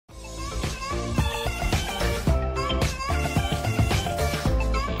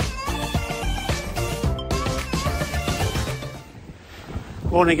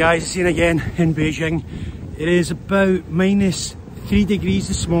Morning guys, it's Ian again in Beijing. It is about -3 degrees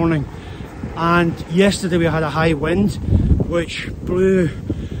this morning, and yesterday we had a high wind which blew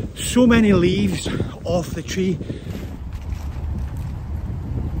so many leaves off the tree.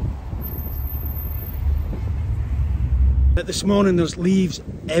 But this morning there's leaves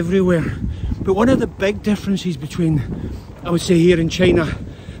everywhere. But one of the big differences between, I would say, here in China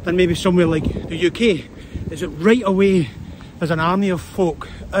than maybe somewhere like the UK is that right away there's an army of folk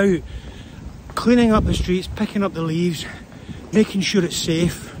out cleaning up the streets, picking up the leaves, making sure it's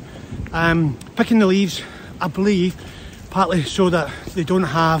safe. Picking the leaves, I believe, partly so that they don't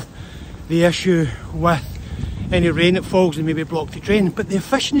have the issue with any rain that falls and maybe block the drain. But the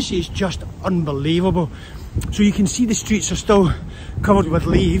efficiency is just unbelievable. So you can see the streets are still covered with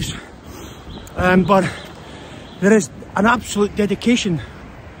leaves, but there is an absolute dedication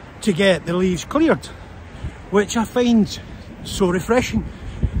to get the leaves cleared, which I find so refreshing.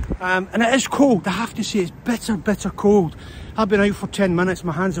 And it is cold, I have to say, it's bitter cold. I've been out for 10 minutes,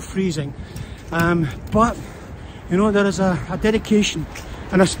 my hands are freezing, but you know, there is a dedication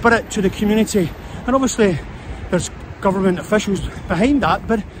and a spirit to the community, and obviously there's government officials behind that,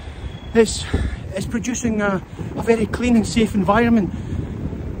 but it's producing a very clean and safe environment.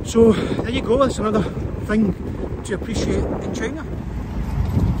 So there you go, that's another thing to appreciate in China.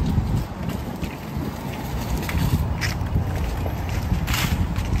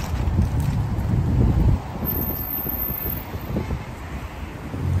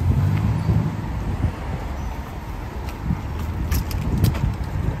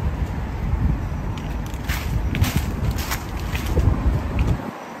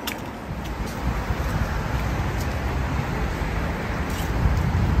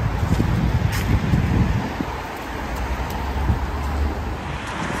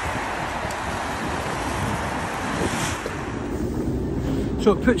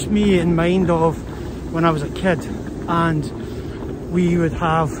 So it puts me in mind of when I was a kid and we would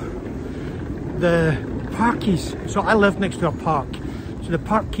have the parkies. So I lived next to a park. So the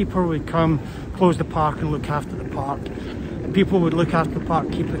park keeper would come, close the park and look after the park. And people would look after the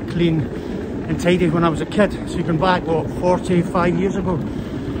park, keep it clean and tidy when I was a kid. So you can back, what, 45 years ago.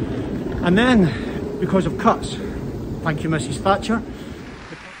 And then, because of cuts, thank you Mrs. Thatcher.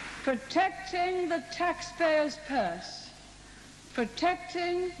 Protecting the taxpayer's purse.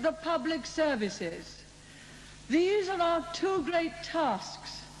 Protecting the public services. These are our two great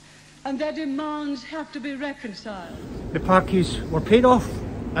tasks, and their demands have to be reconciled. The parkies were paid off,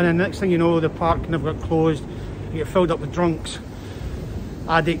 and then next thing you know, the park never got closed. You get filled up with drunks,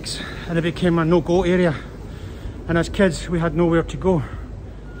 addicts, and it became a no-go area. And as kids, we had nowhere to go.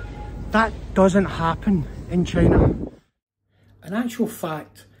 That doesn't happen in China. In actual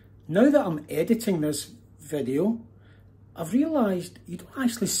fact, now that I'm editing this video, I've realised you don't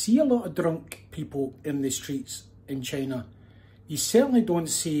actually see a lot of drunk people in the streets in China. You certainly don't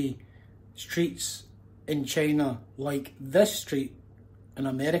see streets in China like this street in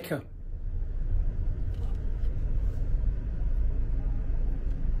America.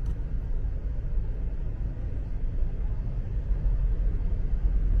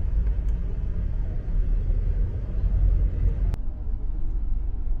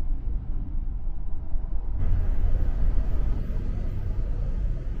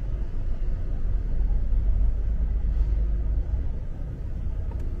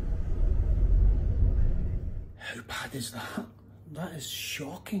 How bad is that? That is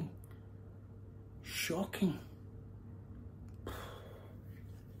shocking. Shocking.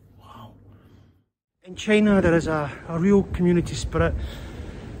 Wow. In China there is a real community spirit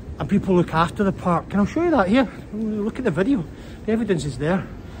and people look after the park. Can I show you that here? Look at the video. The evidence is there.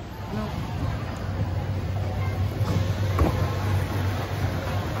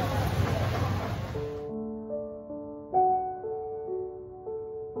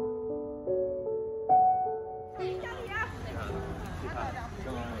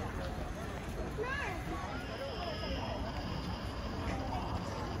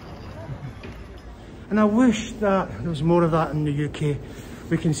 And I wish that there was more of that in the UK.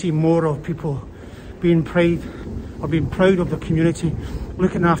 We can see more of people being proud of the community,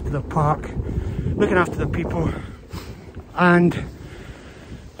 looking after the park, looking after the people. And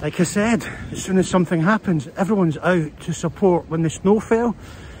like I said, as soon as something happens, everyone's out to support. When the snow fell,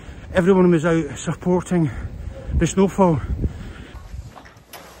 everyone was out supporting the snowfall.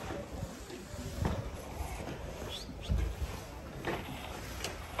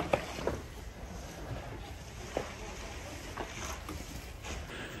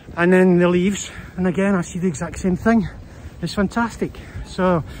 And then the leaves, and again I see the exact same thing. It's fantastic.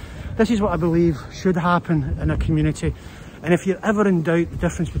 So this is what I believe should happen in a community. And if you're ever in doubt the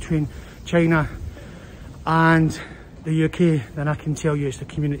difference between China and the UK, then I can tell you it's the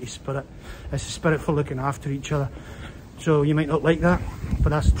community spirit. It's the spirit for looking after each other. So you might not like that, but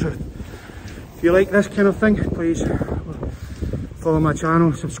that's the truth. If you like this kind of thing, please follow my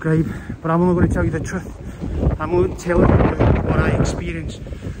channel, subscribe. But I'm only going to tell you the truth. I'm only telling you what I experienced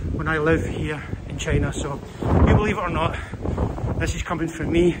when I live here in China. So you believe it or not, this is coming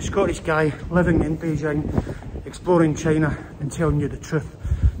from me, Scottish guy living in Beijing, exploring China and telling you the truth.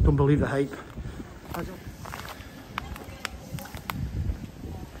 Don't believe the hype.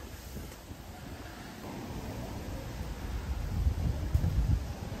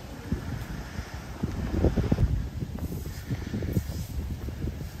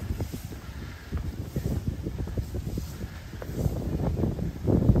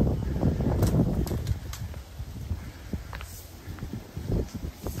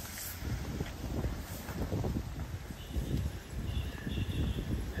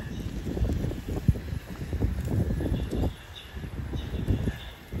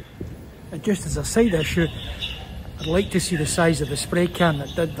 And just as a side issue, I'd like to see the size of the spray can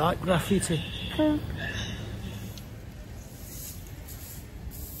that did that graffiti.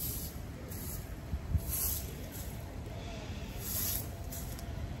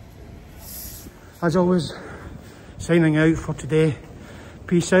 As always, signing out for today.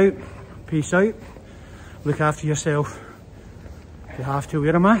 Peace out, peace out. Look after yourself. If you have to,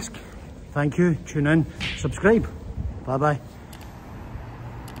 wear a mask. Thank you, tune in, subscribe. Bye bye.